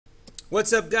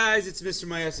What's up, guys? It's Mr.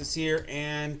 Meyesis here,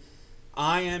 and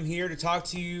I am here to talk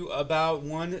to you about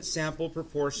one sample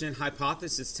proportion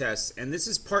hypothesis test. And this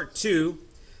is part two.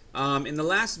 In the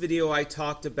last video, I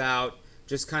talked about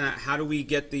just kind of how do we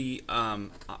get the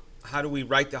how do we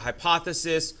write the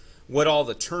hypothesis, what all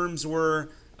the terms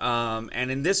were,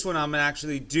 and in this one, I'm gonna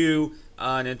actually do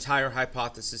an entire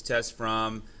hypothesis test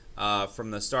from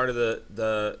the start of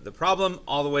the problem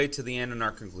all the way to the end in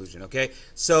our conclusion. Okay,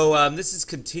 so this is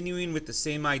continuing with the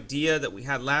same idea that we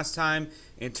had last time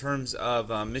in terms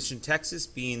of Mission, Texas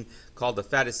being called the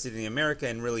fattest city in America,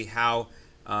 and really how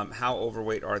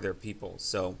overweight are their people.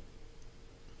 So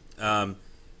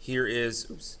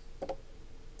here's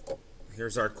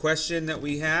our question that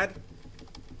we had.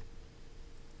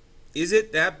 Is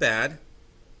it that bad?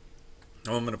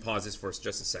 Oh, I'm going to pause this for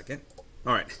just a second.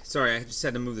 All right, sorry, I just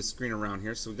had to move the screen around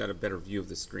here so we got a better view of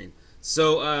the screen.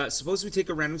 So suppose we take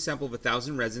a random sample of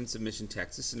 1,000 residents of Mission,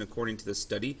 Texas, and according to the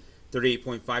study,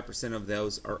 38.5% of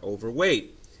those are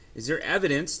overweight. Is there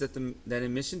evidence that that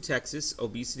in Mission, Texas,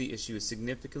 obesity issue is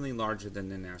significantly larger than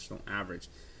the national average?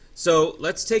 So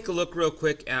let's take a look real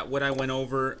quick at what I went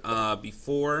over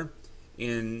before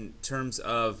in terms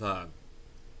of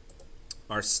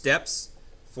our steps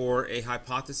for a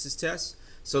hypothesis test.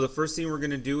 So the first thing we're going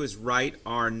to do is write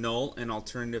our null and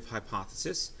alternative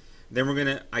hypothesis. Then we're going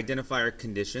to identify our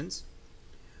conditions.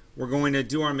 We're going to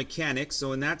do our mechanics.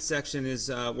 So in that section is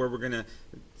where we're going to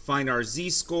find our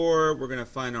z-score. We're going to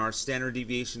find our standard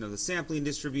deviation of the sampling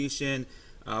distribution.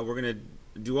 We're going to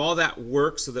do all that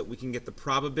work so that we can get the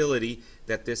probability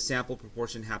that this sample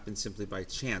proportion happens simply by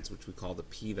chance, which we call the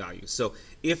p-value. So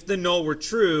if the null were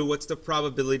true, what's the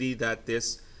probability that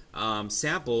this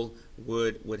sample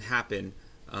would happen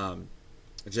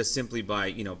just simply by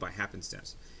by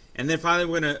happenstance? And then finally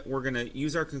we're gonna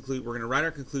use our we're gonna write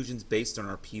our conclusions based on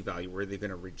our p-value, where they're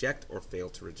gonna reject or fail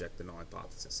to reject the null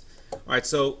hypothesis. All right,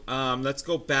 so let's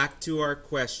go back to our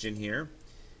question here.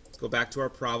 Let's go back to our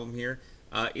problem here.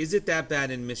 Is it that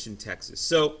bad in Mission, Texas?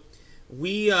 So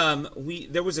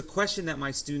there was a question that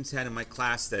my students had in my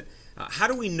class that how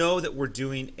do we know that we're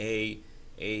doing a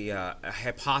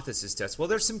hypothesis test? Well,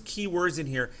 there's some key words in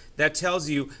here that tells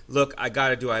you, look, I got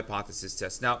to do a hypothesis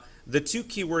test. Now, the two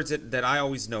key words that I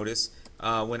always notice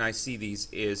when I see these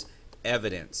is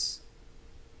evidence.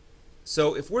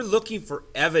 So if we're looking for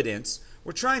evidence,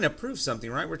 we're trying to prove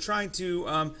something, right? We're trying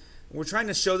to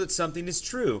show that something is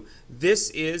true.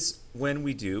 This is when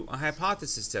we do a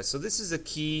hypothesis test. So this is a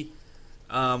key.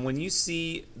 When you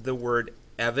see the word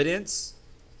evidence,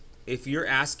 if you're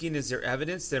asking, is there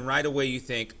evidence, then right away you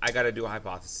think, I got to do a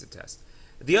hypothesis test.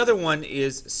 The other one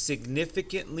is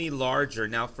significantly larger.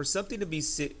 Now, for something to be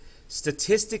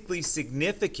statistically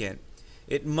significant,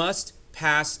 it must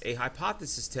pass a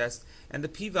hypothesis test, and the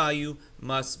p-value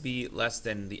must be less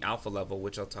than the alpha level,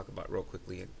 which I'll talk about real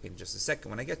quickly in just a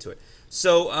second when I get to it.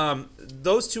 So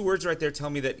those two words right there tell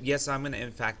me that, yes, I'm going to,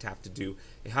 in fact, have to do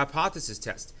a hypothesis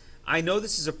test. I know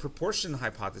this is a proportional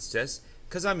hypothesis test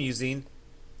because I'm using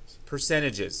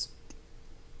percentages.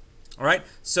 All right,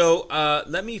 so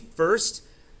let me first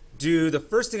do, the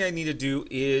first thing I need to do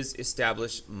is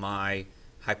establish my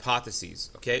hypotheses.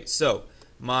 Okay, so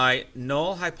my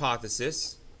null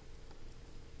hypothesis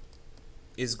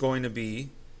is going to be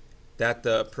that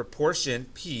the proportion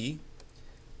P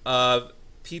of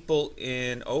people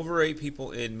in overweight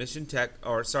people in Mission Tech,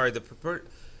 or sorry, the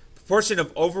proportion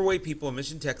of overweight people in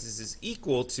Mission, Texas is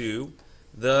equal to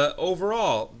the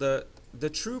overall, the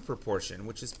true proportion,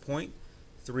 which is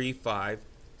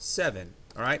 0.357.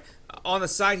 All right. On the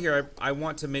side here, I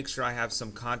want to make sure I have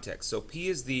some context. So P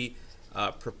is the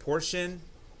proportion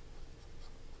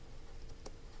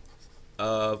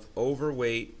of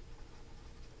overweight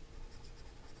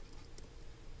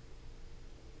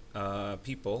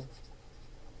people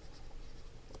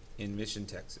in Mission,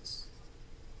 Texas.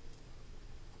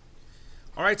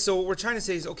 All right. So what we're trying to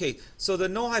say is, okay, so the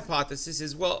null hypothesis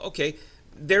is, well, okay,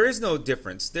 there is no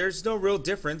difference. There's no real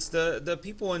difference. The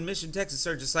people in Mission, Texas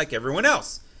are just like everyone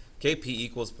else. Okay, P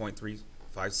equals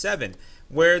 0.357.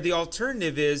 Where the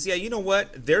alternative is, yeah, you know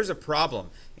what? There's a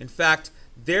problem. In fact,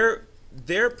 their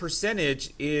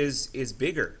percentage is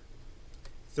bigger,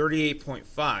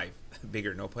 38.5.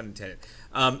 Bigger, no pun intended.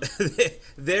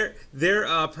 Their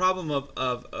problem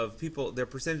of people, their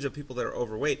percentage of people that are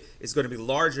overweight is going to be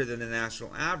larger than the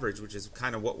national average, which is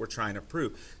kind of what we're trying to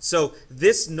prove. So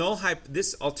this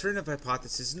this alternative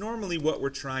hypothesis, normally what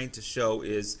we're trying to show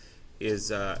is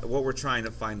what we're trying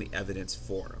to find the evidence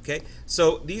for. Okay,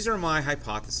 so these are my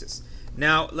hypotheses.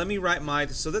 Now let me write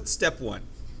so that's step one.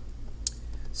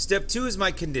 Step two is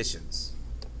my conditions.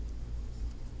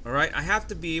 All right, I have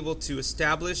to be able to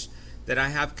establish that I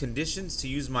have conditions to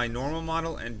use my normal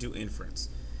model and do inference,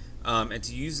 and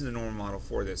to use the normal model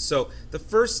for this. So the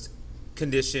first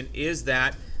condition is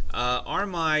that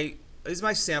is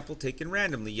my sample taken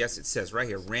randomly? Yes, it says right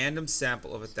here, random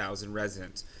sample of 1,000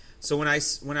 residents. So when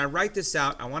I write this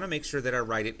out, I want to make sure that I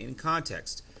write it in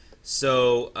context.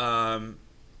 So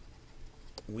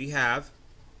we have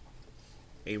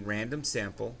a random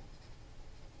sample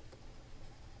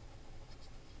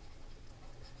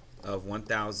of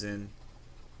 1,000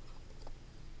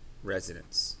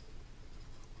 residents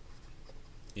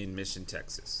in Mission,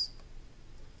 Texas.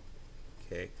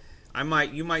 Okay,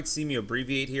 you might see me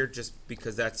abbreviate here just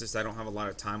because I don't have a lot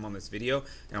of time on this video,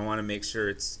 and I want to make sure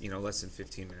it's less than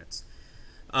 15 minutes.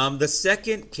 The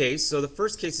second case, so the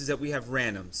first case is that we have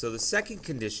random. So the second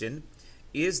condition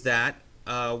is that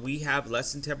we have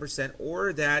less than 10%,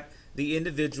 or that the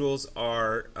individuals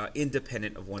are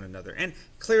independent of one another. And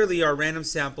clearly our random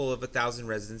sample of 1,000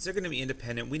 residents, they're going to be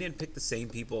independent. We didn't pick the same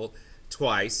people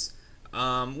twice.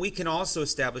 We can also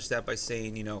establish that by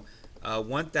saying,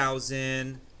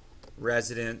 1,000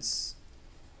 residents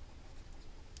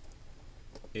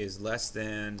is less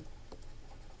than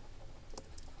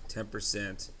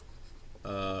 10%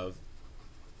 of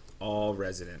all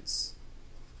residents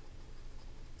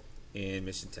in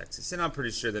Mission, Texas. And I'm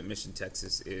pretty sure that Mission,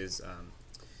 Texas is,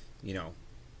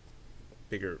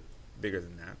 bigger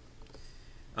than that.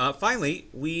 Finally,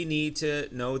 we need to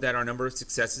know that our number of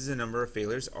successes and number of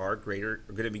failures are going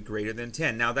to be greater than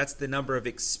 10. Now, that's the number of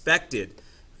expected,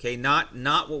 okay, not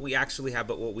what we actually have,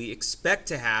 but what we expect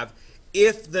to have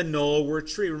if the null were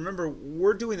true. Remember,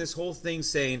 we're doing this whole thing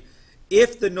saying,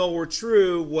 if the null were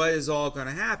true, what is all going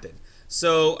to happen?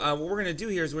 So what we're going to do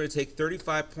here is we're going to take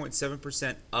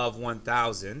 35.7% of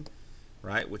 1,000,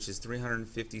 right, which is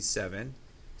 357.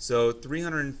 So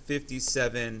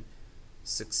 357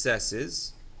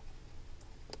 successes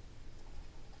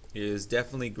is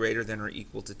definitely greater than or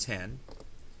equal to 10.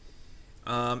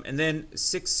 And then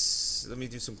let me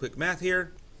do some quick math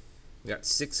here. We got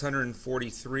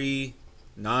 643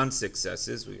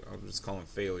 non-successes. I'll just call them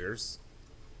failures.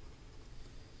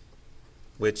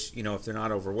 Which, if they're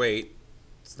not overweight,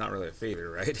 it's not really a failure,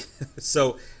 right?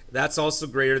 So that's also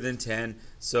greater than 10.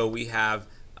 So we have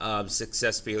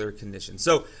success failure condition.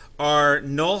 So our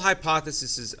null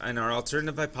hypothesis and our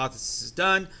alternative hypothesis is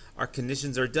done. Our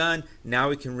conditions are done. Now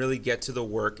we can really get to the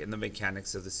work and the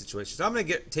mechanics of the situation. So I'm going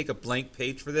to take a blank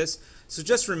page for this. So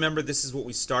just remember, this is what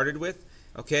we started with.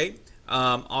 Okay.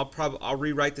 I'll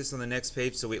rewrite this on the next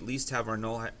page so we at least have our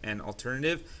null and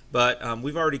alternative, but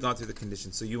we've already gone through the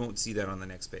conditions, so you won't see that on the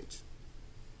next page.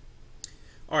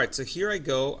 All right, so here I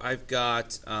go. I've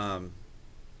got, I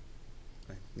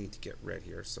need to get red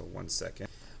here, so 1 second.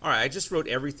 All right, I just wrote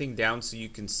everything down so you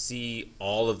can see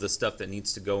all of the stuff that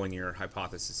needs to go in your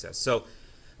hypothesis test. So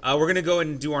we're going to go ahead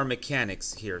and do our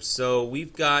mechanics here. So we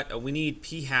need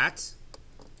p hat.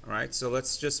 All right, so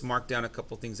let's just mark down a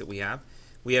couple things that we have.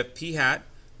 We have p hat,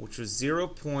 which was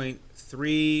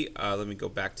 0.3. Let me go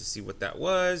back to see what that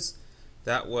was.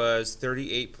 That was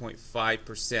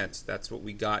 38.5%. That's what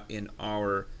we got in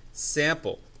our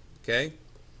sample. Okay.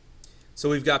 So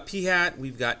we've got p hat.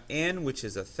 We've got n, which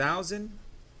is 1,000,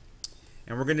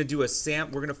 and we're going to do we're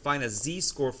going to find a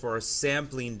z-score for our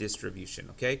sampling distribution.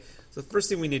 Okay. So the first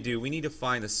thing we need to do, we need to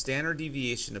find the standard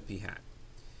deviation of p hat.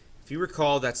 If you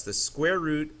recall, that's the square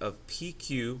root of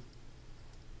pq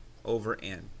over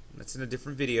n. That's in a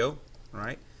different video, all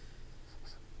right?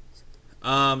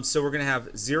 So we're going to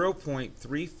have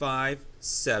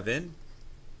 0.357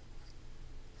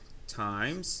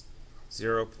 times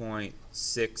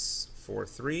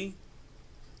 0.643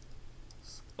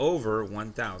 over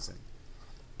 1,000.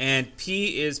 And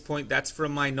p is that's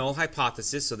from my null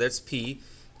hypothesis, so that's p.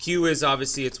 Q is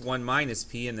obviously it's 1 minus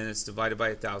p, and then it's divided by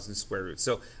 1,000 square root.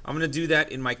 So I'm going to do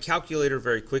that in my calculator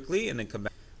very quickly and then come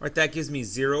back. All right, that gives me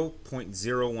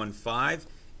 0.015,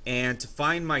 and to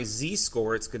find my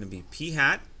z-score, it's going to be p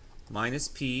hat minus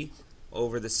p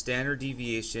over the standard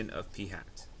deviation of p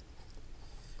hat.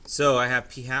 So I have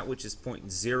p hat, which is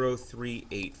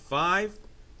 0.0385,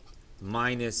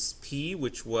 minus p,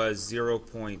 which was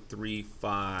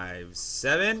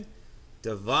 0.357,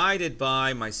 divided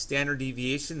by my standard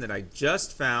deviation that I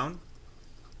just found,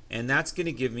 and that's going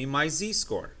to give me my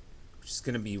z-score, which is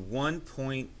going to be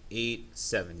 1.87. You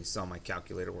saw my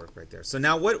calculator work right there. So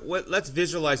now let's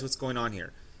visualize what's going on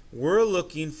here. We're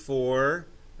looking for,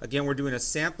 again, we're doing a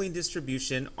sampling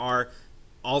distribution. Our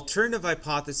alternative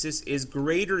hypothesis is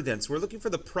greater than. So we're looking for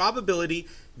the probability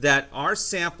that our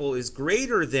sample is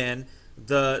greater than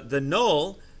the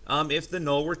null if the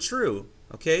null were true.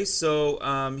 Okay, so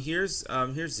here's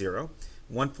 0.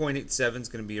 1.87 is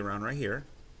going to be around right here.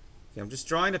 Okay, I'm just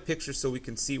drawing a picture so we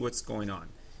can see what's going on.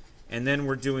 And then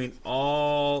we're doing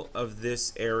all of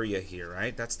this area here,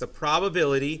 right? That's the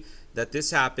probability that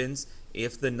this happens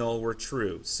if the null were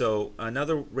true. So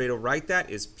another way to write that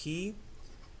is P,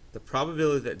 the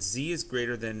probability that Z is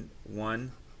greater than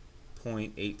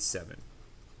 1.87.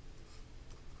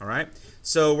 All right,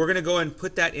 so we're going to go and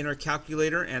put that in our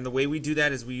calculator, and the way we do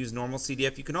that is we use normal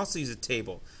CDF. You can also use a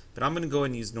table, but I'm going to go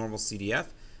and use normal CDF.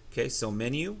 Okay, so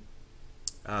menu,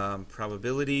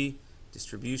 probability,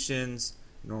 distributions,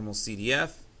 normal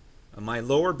CDF. My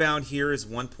lower bound here is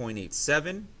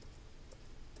 1.87.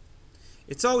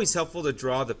 It's always helpful to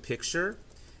draw the picture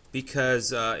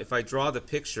because if I draw the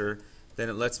picture, then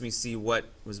it lets me see what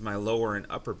was my lower and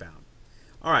upper bound.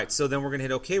 All right, so then we're going to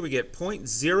hit OK. We get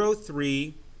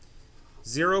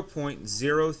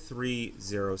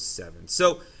 0.0307.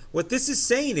 So what this is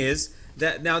saying is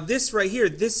that now this right here,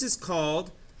 this is called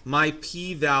my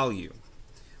p-value.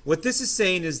 What this is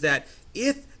saying is that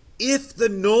if the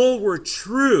null were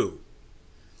true,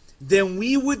 then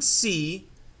we would see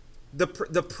the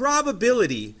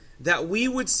probability that we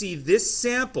would see this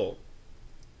sample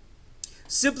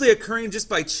simply occurring just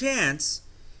by chance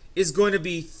is going to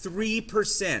be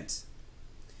 3%.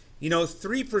 You know,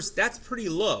 3%, that's pretty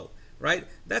low, right?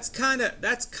 That's kind of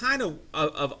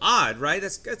odd, right?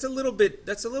 That's a little bit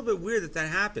weird that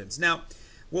happens. Now,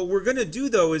 what we're going to do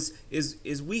though is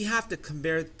we have to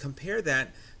compare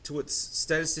that to what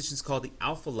statisticians call the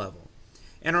alpha level.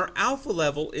 And our alpha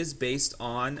level is based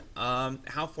on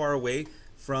how far away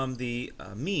from the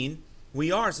mean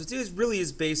we are. So it really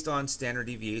is based on standard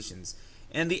deviations.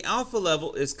 And the alpha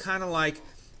level is kind of like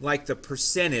the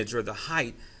percentage or the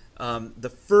height,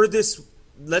 the furthest.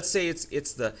 Let's say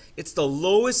it's the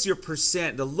lowest your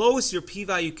percent, the lowest your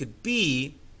p-value could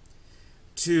be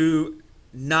to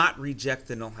not reject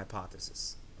the null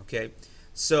hypothesis. Okay,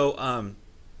 so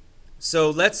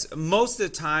let's, most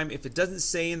of the time, if it doesn't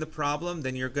say in the problem,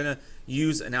 then you're gonna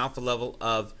use an alpha level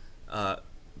of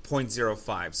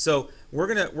 0.05. So we're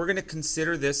gonna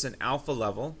consider this an alpha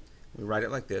level. We write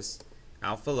it like this: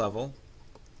 alpha level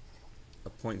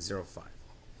of 0.05.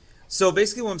 So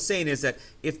basically what I'm saying is that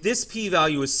if this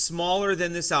p-value is smaller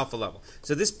than this alpha level,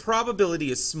 so this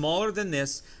probability is smaller than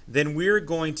this, then we're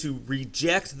going to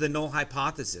reject the null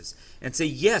hypothesis and say,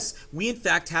 yes, we in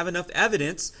fact have enough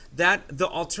evidence that the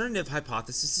alternative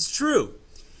hypothesis is true.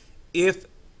 If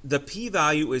the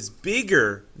p-value is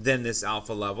bigger than this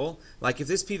alpha level, like if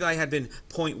this p-value had been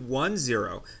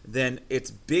 0.10, then it's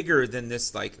bigger than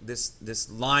this, like this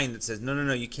line that says,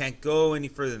 no, you can't go any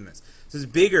further than this. So it's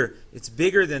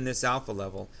bigger than this alpha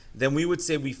level, then we would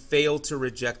say we failed to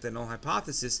reject the null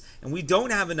hypothesis, and we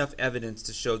don't have enough evidence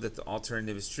to show that the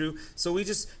alternative is true. So we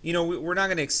just, we're not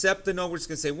going to accept the null. We're just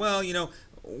going to say, well,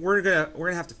 we're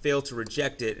gonna have to fail to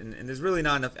reject it, and there's really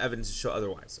not enough evidence to show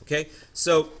otherwise. Okay,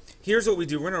 so here's what we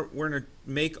do. We're gonna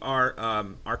make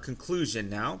our conclusion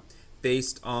now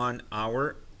based on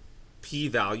our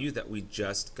p-value that we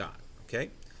just got.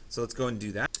 Okay, so let's go and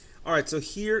do that. All right, so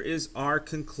here is our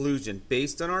conclusion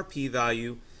based on our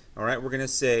p-value. All right, we're going to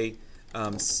say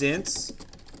since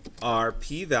our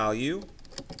p-value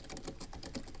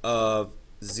of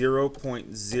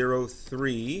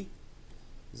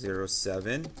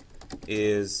 0.0307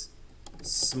 is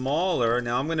smaller.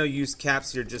 Now I'm going to use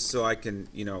caps here just so I can,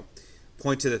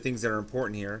 point to the things that are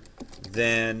important here.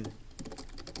 Then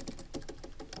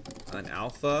an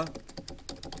alpha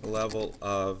level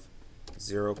of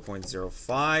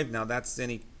 0.05. Now that's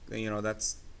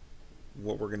that's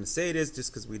what we're going to say it is,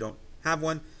 just because we don't have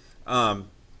one.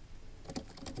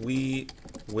 We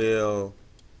will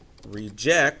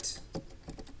reject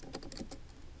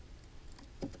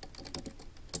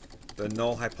the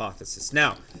null hypothesis.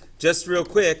 Now, just real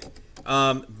quick,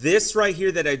 this right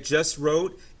here that I just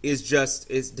wrote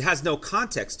has no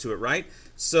context to it, right?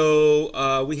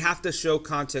 So we have to show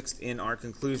context in our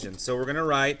conclusion. So we're going to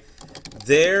write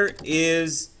there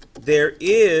is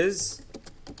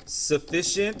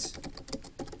sufficient.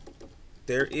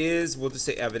 We'll just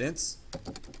say evidence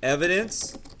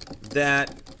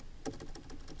that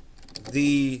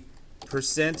the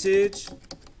percentage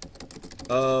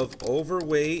of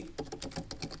overweight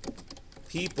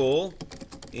people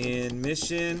in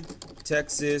Mission,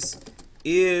 Texas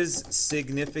is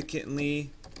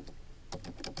significantly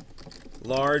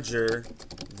larger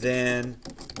than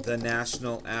the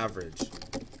national average.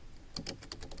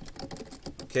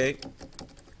 Okay,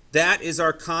 that is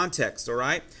our context. All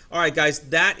right, guys,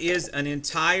 that is an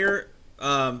entire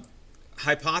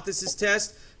hypothesis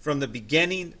test from the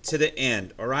beginning to the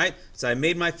end. All right, so I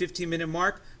made my 15-minute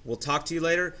mark. We'll talk to you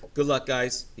later. Good luck,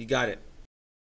 guys. You got it.